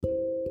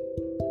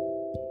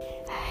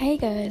Hey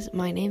guys,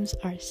 my name's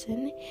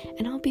Arson,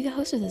 and I'll be the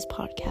host of this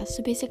podcast.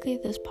 So basically,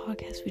 this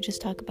podcast, we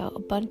just talk about a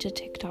bunch of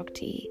TikTok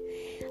tea,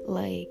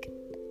 like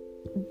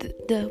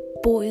the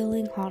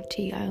boiling hot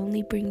tea. I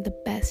only bring the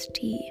best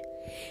tea.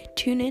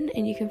 Tune in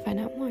and you can find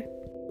out more.